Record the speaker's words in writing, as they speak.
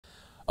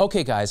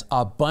Okay guys,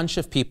 a bunch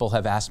of people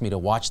have asked me to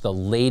watch the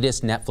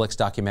latest Netflix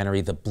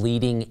documentary, The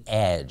Bleeding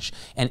Edge,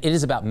 and it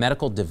is about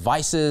medical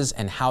devices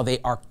and how they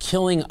are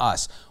killing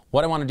us.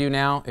 What I want to do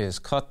now is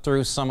cut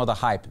through some of the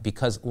hype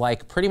because,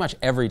 like pretty much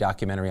every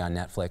documentary on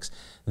Netflix,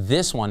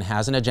 this one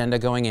has an agenda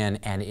going in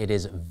and it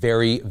is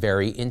very,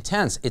 very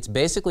intense. It's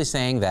basically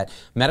saying that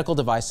medical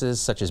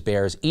devices such as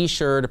Bayer's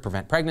Essure to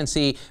prevent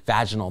pregnancy,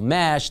 vaginal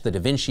mesh, the Da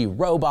Vinci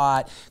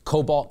robot,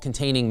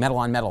 cobalt-containing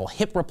metal-on-metal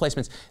hip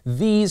replacements,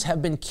 these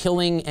have been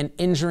killing and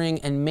injuring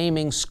and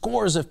maiming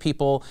scores of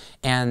people,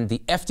 and the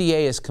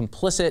FDA is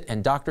complicit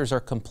and doctors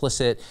are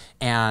complicit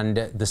and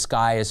the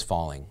sky is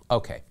falling.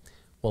 Okay.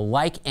 Well,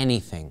 like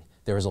anything,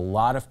 there is a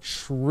lot of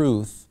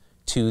truth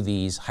to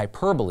these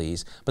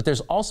hyperboles, but there's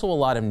also a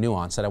lot of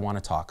nuance that I want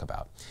to talk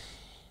about.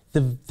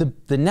 The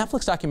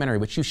Netflix documentary,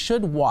 which you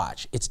should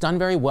watch, it's done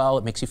very well.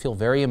 It makes you feel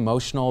very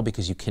emotional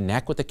because you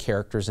connect with the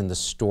characters in the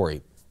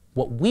story.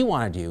 What we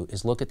want to do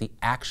is look at the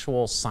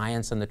actual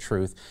science and the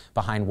truth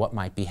behind what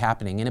might be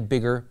happening in a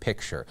bigger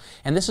picture.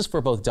 And this is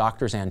for both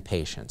doctors and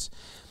patients.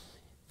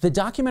 The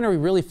documentary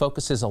really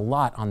focuses a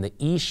lot on the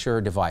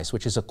Essure device,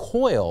 which is a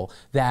coil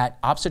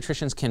that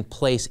obstetricians can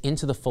place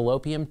into the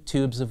fallopian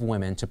tubes of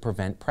women to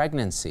prevent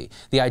pregnancy.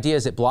 The idea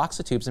is it blocks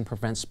the tubes and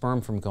prevents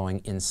sperm from going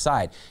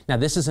inside. Now,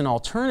 this is an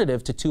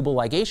alternative to tubal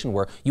ligation,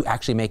 where you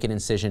actually make an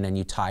incision and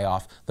you tie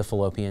off the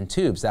fallopian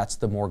tubes. That's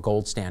the more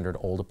gold standard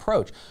old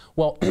approach.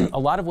 Well, a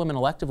lot of women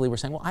electively were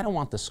saying, well, I don't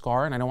want the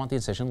scar and I don't want the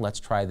incision, let's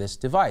try this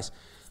device.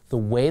 The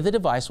way the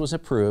device was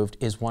approved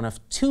is one of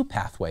two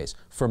pathways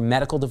for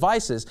medical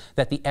devices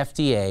that the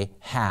FDA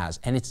has,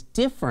 and it's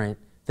different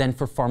than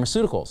for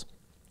pharmaceuticals.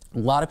 A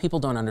lot of people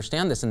don't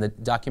understand this, and the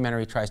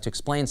documentary tries to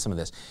explain some of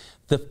this.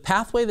 The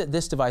pathway that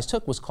this device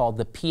took was called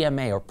the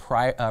PMA,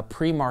 or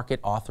pre-market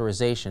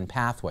authorization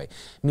pathway.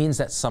 It means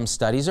that some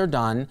studies are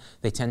done,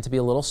 they tend to be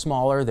a little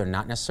smaller, they're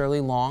not necessarily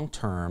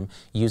long-term,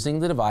 using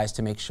the device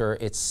to make sure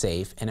it's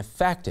safe and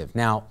effective.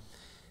 Now,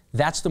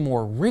 that's the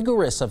more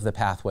rigorous of the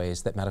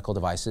pathways that medical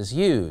devices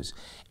use.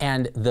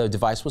 And the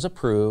device was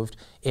approved.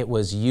 It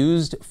was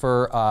used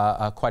for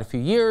quite a few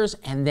years,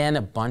 and then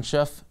a bunch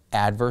of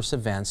adverse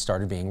events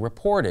started being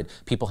reported.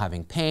 People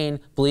having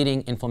pain,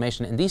 bleeding,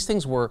 inflammation, and these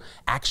things were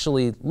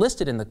actually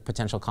listed in the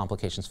potential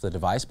complications for the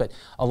device, but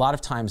a lot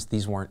of times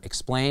these weren't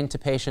explained to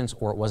patients,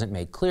 or it wasn't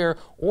made clear,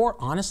 or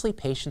honestly,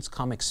 patients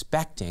come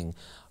expecting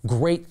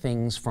great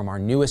things from our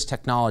newest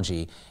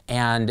technology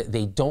and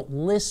they don't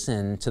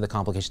listen to the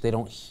complications, they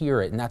don't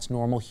hear it, and that's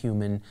normal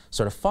human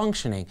sort of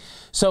functioning.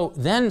 So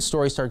then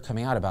stories started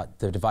coming out about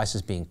the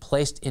devices being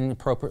placed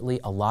inappropriately,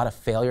 a lot of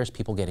failures,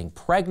 people getting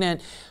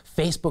pregnant.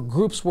 Facebook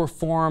groups were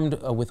formed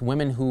with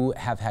women who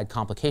have had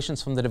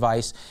complications from the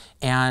device,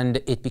 and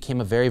it became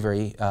a very,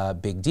 very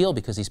big deal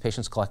because these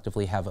patients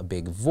collectively have a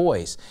big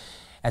voice.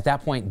 At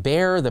that point,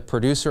 Bayer, the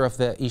producer of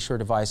the Essure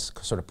device,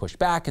 sort of pushed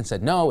back and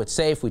said, no, it's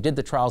safe, we did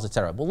the trials,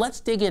 etc. Well, let's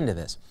dig into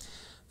this.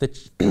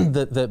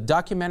 The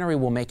documentary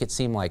will make it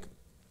seem like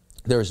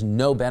there's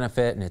no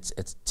benefit and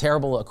it's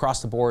terrible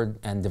across the board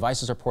and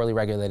devices are poorly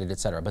regulated,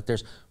 etc. But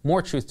there's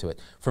more truth to it.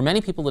 For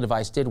many people, the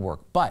device did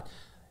work, but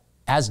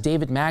as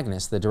David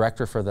Magnus, the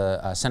director for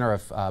the Center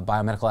of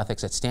Biomedical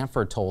Ethics at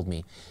Stanford, told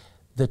me,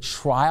 the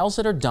trials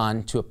that are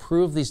done to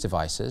approve these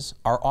devices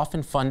are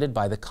often funded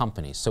by the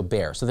companies, so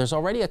Bayer. So there's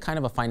already a kind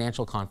of a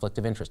financial conflict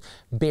of interest.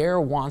 Bayer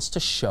wants to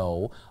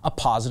show a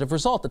positive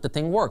result, that the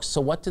thing works. So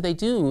what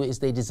do? Is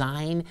they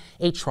design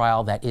a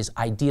trial that is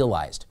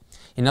idealized.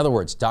 In other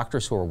words,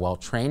 doctors who are well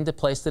trained to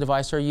place the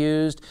device are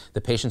used,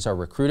 the patients are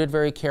recruited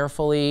very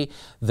carefully,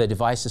 the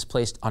device is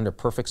placed under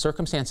perfect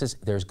circumstances,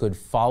 there's good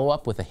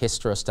follow-up with a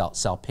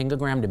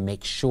hysterosalpingogram to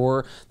make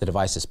sure the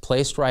device is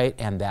placed right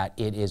and that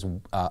it is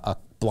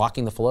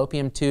blocking the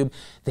fallopian tube.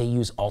 They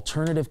use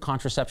alternative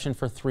contraception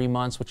for 3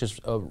 months, which is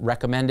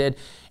recommended,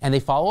 and they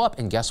follow up,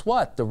 and guess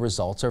what? The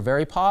results are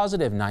very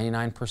positive,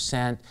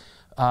 99%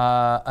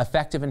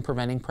 effective in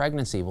preventing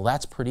pregnancy. Well,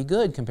 that's pretty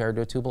good compared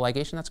to a tubal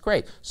ligation. That's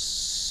great.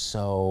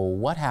 So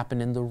what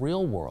happened in the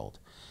real world?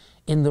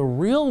 In the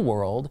real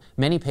world,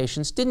 many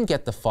patients didn't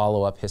get the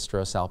follow-up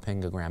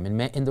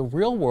hysterosalpingogram. In the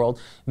real world,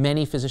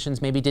 many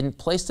physicians maybe didn't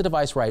place the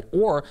device right,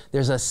 or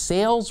there's a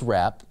sales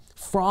rep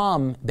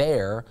from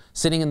Bayer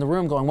sitting in the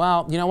room going,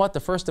 well, you know what, the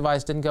first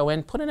device didn't go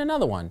in, put in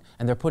another one.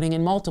 And they're putting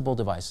in multiple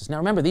devices. Now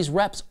remember, these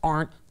reps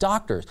aren't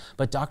doctors,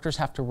 but doctors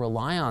have to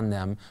rely on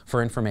them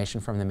for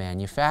information from the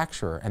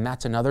manufacturer, and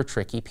that's another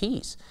tricky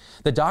piece.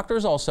 The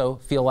doctors also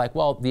feel like,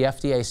 well, the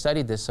FDA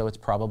studied this, so it's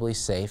probably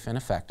safe and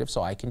effective,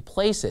 so I can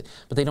place it.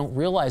 But they don't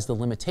realize the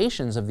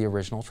limitations of the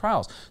original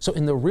trials. So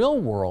in the real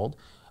world,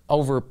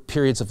 over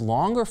periods of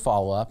longer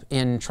follow-up,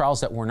 in trials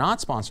that were not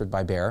sponsored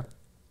by Bayer,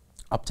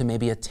 up to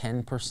maybe a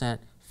 10%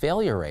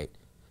 failure rate.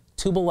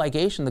 Tubal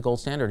ligation, the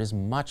gold standard, is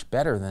much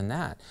better than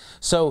that.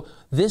 So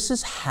this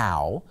is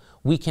how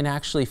we can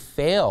actually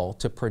fail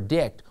to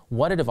predict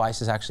what a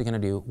device is actually going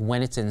to do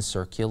when it's in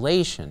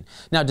circulation.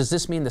 Now, does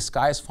this mean the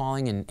sky is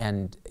falling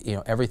and you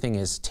know, everything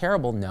is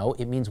terrible? No,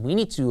 it means we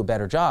need to do a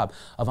better job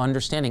of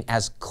understanding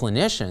as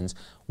clinicians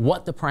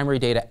what the primary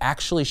data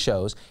actually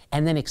shows,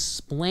 and then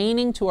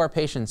explaining to our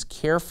patients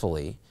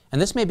carefully,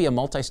 and this may be a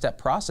multi-step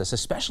process,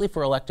 especially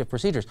for elective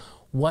procedures,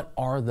 what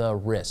are the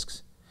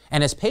risks?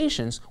 And as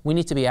patients, we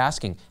need to be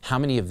asking, how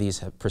many of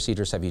these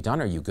procedures have you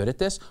done? Are you good at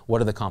this?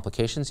 What are the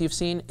complications you've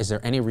seen? Is there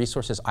any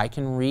resources I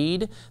can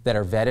read that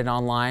are vetted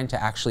online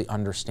to actually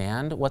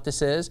understand what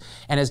this is?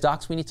 And as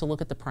docs, we need to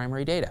look at the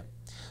primary data.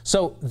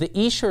 So the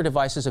eSure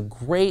device is a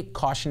great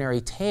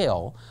cautionary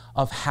tale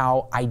of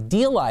how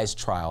idealized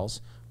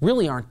trials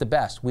really aren't the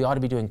best. We ought to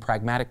be doing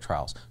pragmatic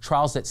trials,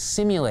 trials that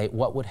simulate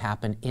what would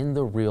happen in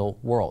the real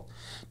world.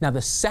 Now,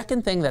 the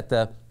second thing that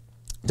the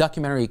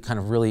documentary kind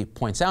of really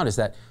points out is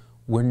that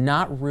we're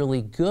not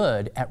really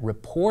good at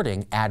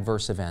reporting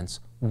adverse events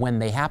when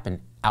they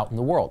happen out in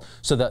the world.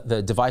 So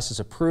the device is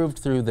approved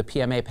through the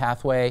PMA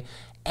pathway,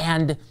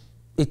 and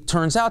it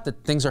turns out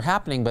that things are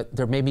happening, but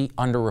they're maybe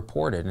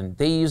underreported. And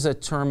they use a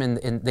term,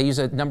 they use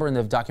a number in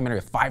the documentary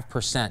of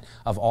 5%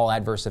 of all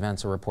adverse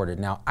events are reported.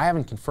 Now, I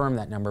haven't confirmed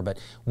that number, but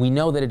we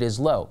know that it is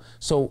low.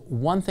 So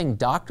one thing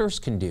doctors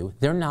can do,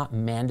 they're not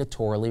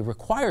mandatorily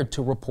required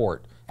to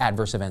report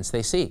adverse events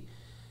they see.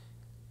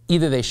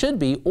 Either they should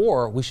be,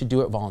 or we should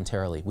do it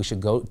voluntarily. We should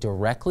go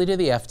directly to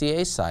the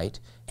FDA site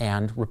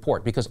and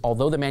report, because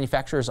although the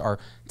manufacturers are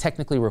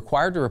technically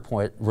required to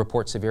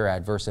report severe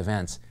adverse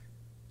events,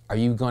 are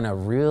you going to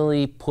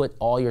really put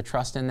all your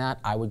trust in that?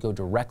 I would go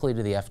directly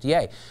to the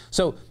FDA.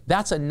 So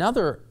that's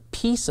another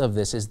piece of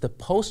this, is the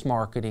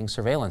post-marketing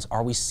surveillance.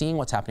 Are we seeing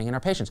what's happening in our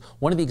patients?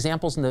 One of the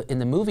examples in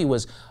the movie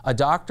was a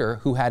doctor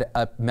who had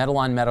a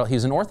metal-on-metal, he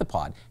was an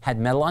orthopod, had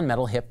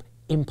metal-on-metal hip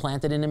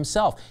implanted in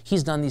himself.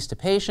 He's done these to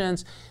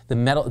patients. The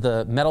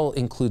metal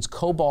includes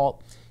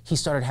cobalt. He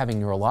started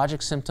having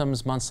neurologic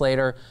symptoms months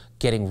later,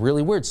 getting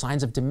really weird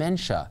signs of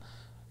dementia.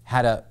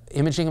 Had a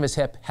imaging of his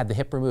hip, had the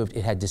hip removed.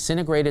 It had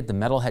disintegrated, the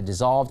metal had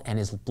dissolved, and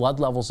his blood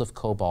levels of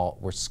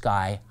cobalt were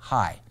sky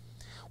high.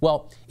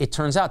 Well, it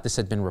turns out this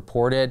had been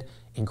reported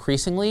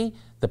increasingly.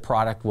 The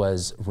product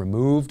was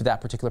removed, that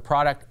particular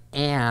product,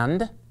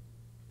 and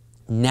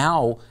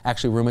now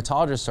actually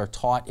rheumatologists are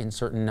taught in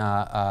certain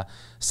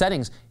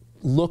settings,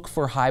 look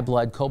for high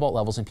blood cobalt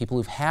levels in people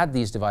who've had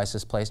these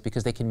devices placed,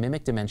 because they can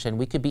mimic dementia, and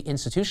we could be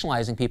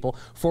institutionalizing people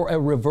for a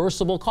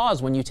reversible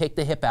cause. When you take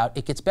the hip out,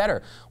 it gets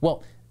better.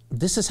 Well,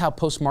 this is how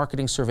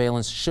post-marketing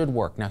surveillance should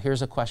work. Now,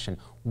 here's a question.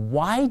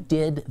 Why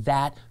did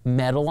that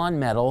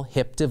metal-on-metal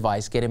hip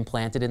device get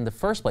implanted in the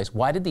first place?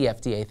 Why did the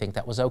FDA think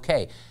that was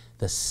okay?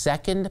 The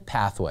second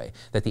pathway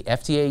that the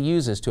FDA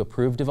uses to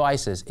approve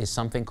devices is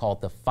something called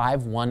the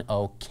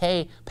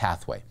 510K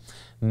pathway.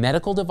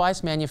 Medical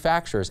device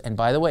manufacturers, and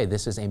by the way,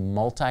 this is a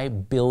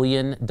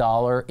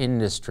multi-billion-dollar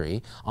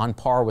industry on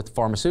par with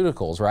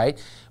pharmaceuticals,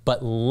 right?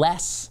 But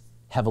less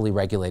heavily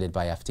regulated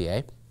by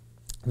FDA.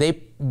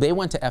 They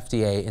went to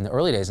FDA in the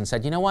early days and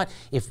said, you know what,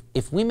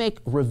 if we make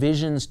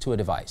revisions to a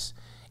device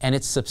and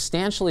it's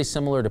substantially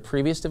similar to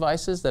previous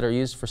devices that are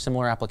used for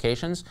similar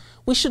applications,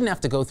 we shouldn't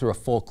have to go through a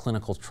full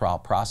clinical trial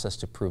process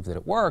to prove that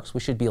it works. We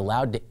should be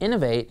allowed to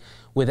innovate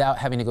without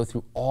having to go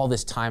through all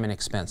this time and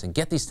expense and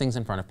get these things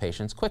in front of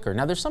patients quicker.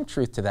 Now, there's some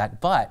truth to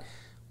that, but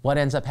what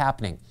ends up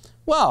happening?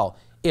 Well,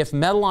 if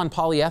metal on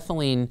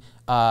polyethylene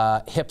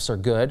hips are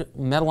good,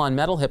 metal on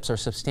metal hips are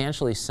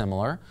substantially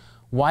similar,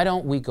 why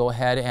don't we go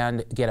ahead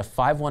and get a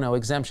 510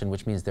 exemption,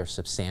 which means they're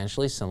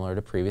substantially similar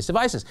to previous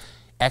devices?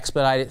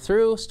 Expedite it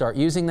through, start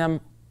using them.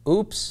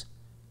 Oops,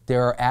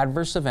 there are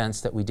adverse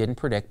events that we didn't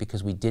predict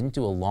because we didn't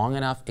do a long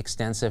enough,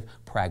 extensive,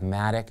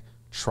 pragmatic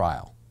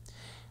trial.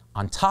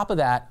 On top of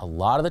that, a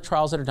lot of the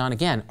trials that are done,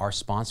 again, are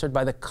sponsored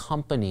by the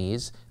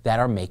companies that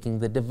are making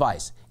the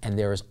device, and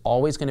there is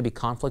always going to be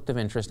conflict of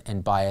interest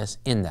and bias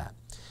in that.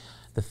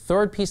 The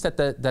third piece that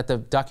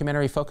the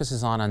documentary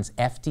focuses on is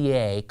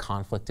FDA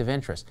conflict of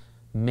interest.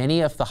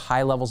 Many of the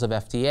high levels of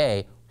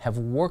FDA have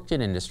worked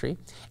in industry,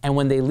 and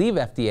when they leave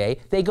FDA,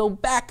 they go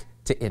back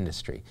to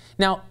industry.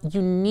 Now, you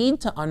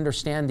need to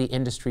understand the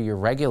industry you're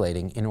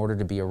regulating in order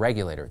to be a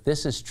regulator.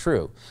 This is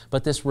true,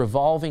 but this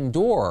revolving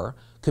door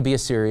could be a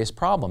serious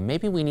problem.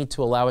 Maybe we need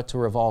to allow it to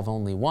revolve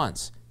only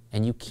once,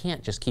 and you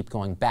can't just keep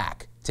going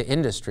back to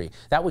industry.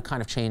 That would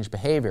kind of change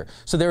behavior.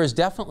 So there is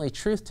definitely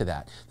truth to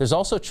that. There's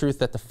also truth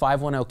that the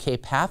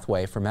 510K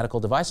pathway for medical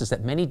devices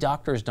that many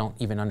doctors don't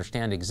even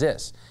understand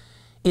exists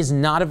is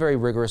not a very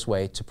rigorous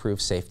way to prove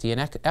safety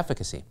and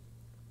efficacy.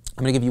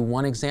 I'm going to give you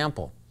one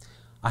example.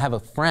 I have a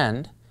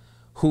friend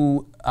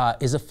who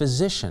is a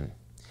physician,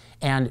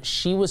 and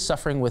she was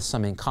suffering with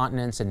some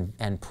incontinence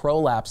and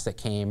prolapse that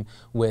came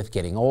with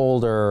getting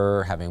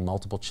older, having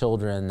multiple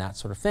children, that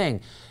sort of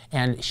thing.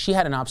 And she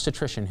had an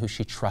obstetrician who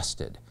she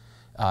trusted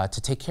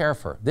to take care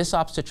of her. This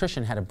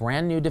obstetrician had a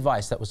brand new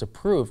device that was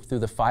approved through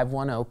the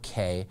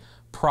 510K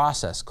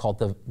process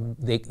called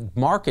they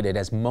marketed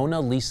as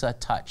Mona Lisa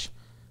Touch.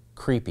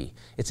 Creepy.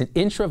 It's an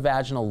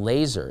intravaginal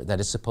laser that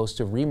is supposed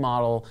to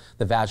remodel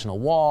the vaginal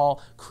wall,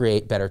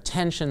 create better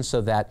tension so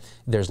that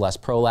there's less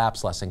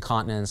prolapse, less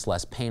incontinence,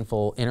 less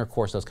painful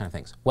intercourse, those kind of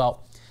things.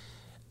 Well,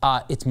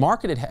 it's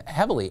marketed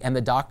heavily, and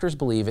the doctors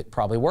believe it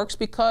probably works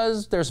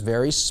because there's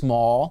very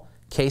small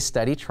case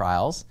study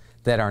trials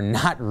that are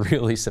not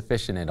really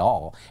sufficient at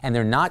all, and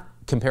they're not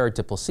compared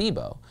to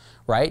placebo,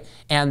 right?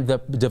 And the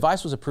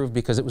device was approved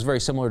because it was very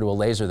similar to a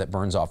laser that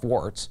burns off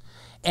warts.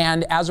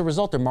 And as a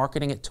result, they're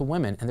marketing it to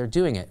women, and they're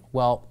doing it.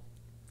 Well,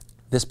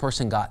 this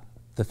person got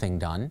the thing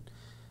done,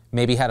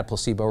 maybe had a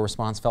placebo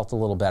response, felt a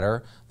little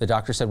better. The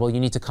doctor said, well, you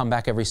need to come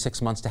back every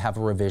 6 months to have a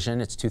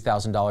revision. It's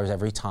 $2,000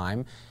 every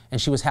time. And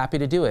she was happy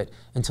to do it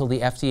until the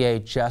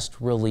FDA just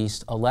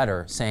released a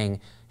letter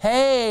saying,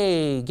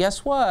 hey,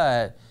 guess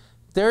what?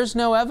 There's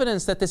no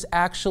evidence that this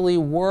actually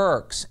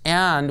works.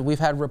 And we've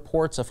had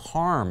reports of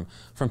harm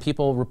from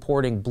people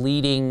reporting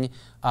bleeding,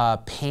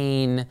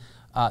 pain,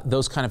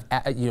 those kind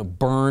of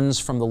burns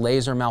from the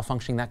laser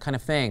malfunctioning, that kind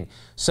of thing.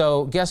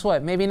 So guess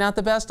what? Maybe not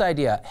the best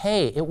idea.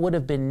 Hey, it would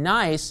have been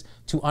nice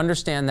to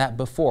understand that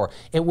before.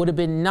 It would have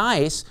been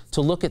nice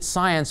to look at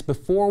science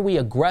before we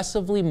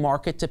aggressively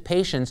market to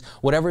patients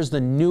whatever is the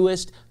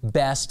newest,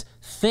 best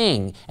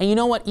thing. And you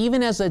know what?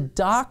 Even as a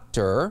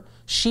doctor,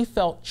 she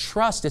felt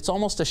trust. It's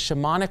almost a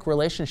shamanic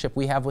relationship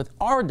we have with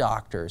our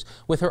doctors,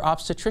 with her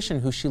obstetrician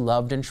who she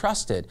loved and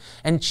trusted.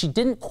 And she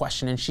didn't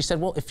question, and she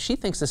said, well, if she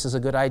thinks this is a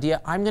good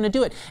idea, I'm going to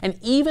do it. And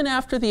even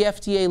after the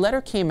FDA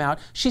letter came out,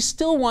 she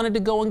still wanted to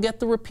go and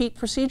get the repeat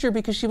procedure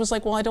because she was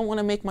like, well, I don't want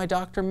to make my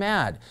doctor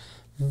mad.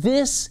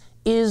 This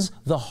is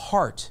the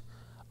heart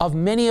of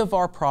many of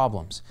our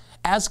problems.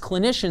 As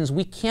clinicians,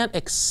 we can't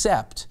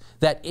accept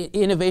that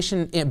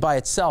innovation by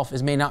itself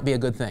may not be a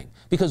good thing,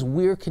 because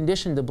we're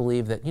conditioned to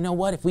believe that, you know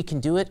what, if we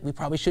can do it, we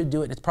probably should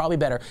do it, and it's probably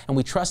better, and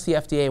we trust the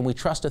FDA and we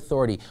trust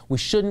authority. We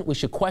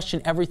should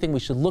question everything, we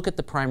should look at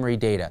the primary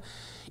data.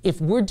 If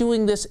we're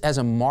doing this as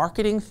a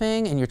marketing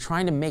thing and you're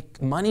trying to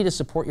make money to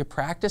support your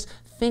practice,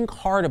 think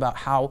hard about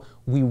how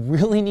we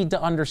really need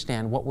to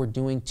understand what we're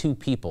doing to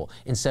people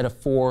instead of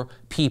for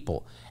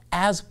people.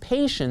 As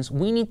patients,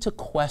 we need to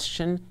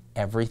question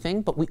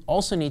everything, but we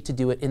also need to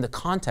do it in the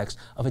context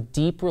of a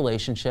deep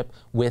relationship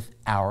with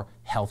our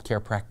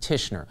healthcare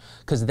practitioner,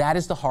 because that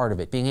is the heart of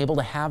it, being able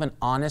to have an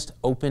honest,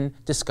 open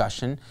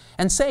discussion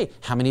and say,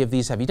 how many of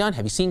these have you done?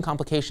 Have you seen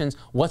complications?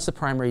 What's the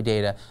primary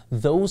data?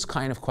 Those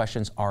kind of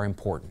questions are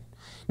important.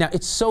 Now,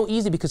 it's so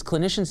easy because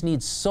clinicians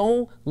need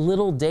so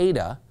little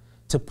data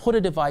to put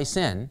a device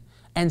in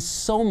and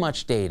so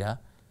much data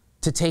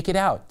to take it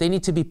out. They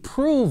need to be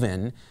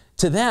proven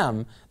to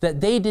them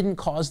that they didn't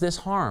cause this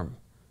harm,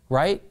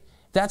 right?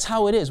 That's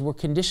how it is. We're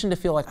conditioned to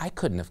feel like I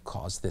couldn't have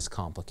caused this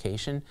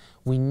complication.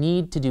 We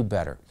need to do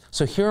better.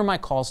 So here are my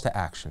calls to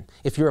action.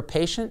 If you're a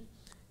patient,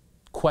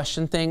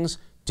 question things,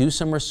 do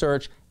some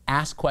research,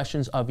 ask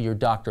questions of your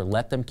doctor,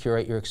 let them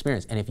curate your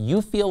experience. And if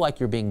you feel like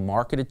you're being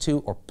marketed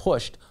to or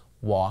pushed,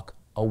 walk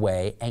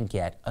away and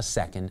get a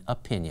second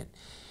opinion.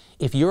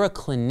 If you're a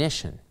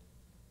clinician,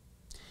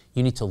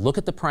 you need to look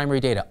at the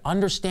primary data,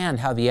 understand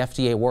how the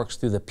FDA works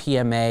through the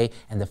PMA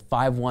and the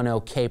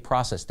 510K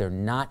process. They're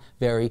not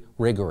very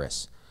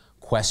rigorous.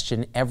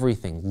 Question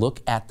everything.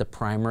 Look at the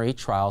primary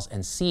trials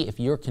and see if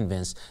you're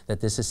convinced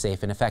that this is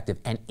safe and effective.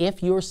 And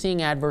if you're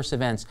seeing adverse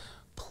events,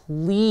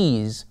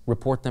 please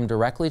report them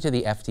directly to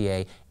the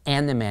FDA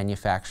and the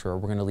manufacturer.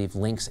 We're going to leave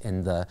links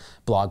in the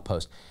blog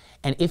post.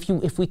 And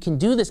if we can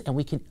do this and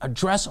we can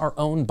address our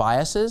own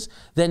biases,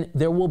 then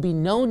there will be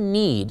no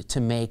need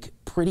to make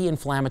pretty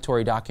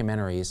inflammatory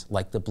documentaries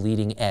like The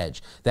Bleeding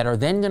Edge that are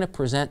then going to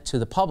present to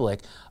the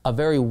public a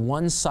very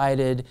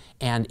one-sided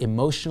and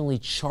emotionally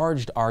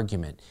charged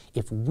argument.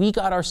 If we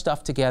got our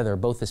stuff together,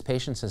 both as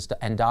patients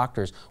and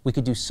doctors, we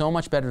could do so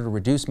much better to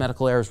reduce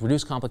medical errors,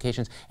 reduce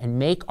complications, and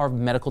make our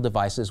medical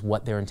devices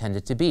what they're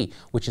intended to be,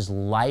 which is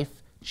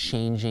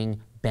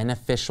life-changing,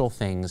 beneficial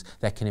things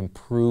that can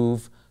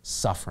improve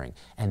suffering.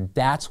 And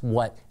that's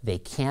what they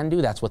can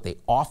do, that's what they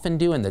often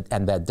do, and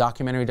that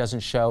documentary doesn't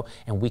show,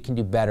 and we can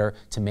do better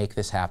to make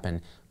this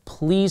happen.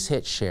 Please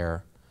hit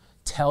share,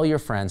 tell your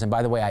friends, and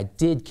by the way, I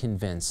did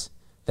convince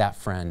that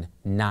friend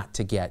not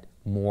to get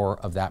more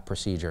of that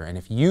procedure. And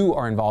if you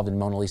are involved in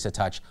Mona Lisa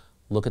Touch,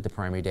 look at the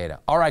primary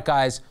data. All right,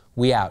 guys,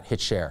 we out. Hit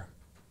share.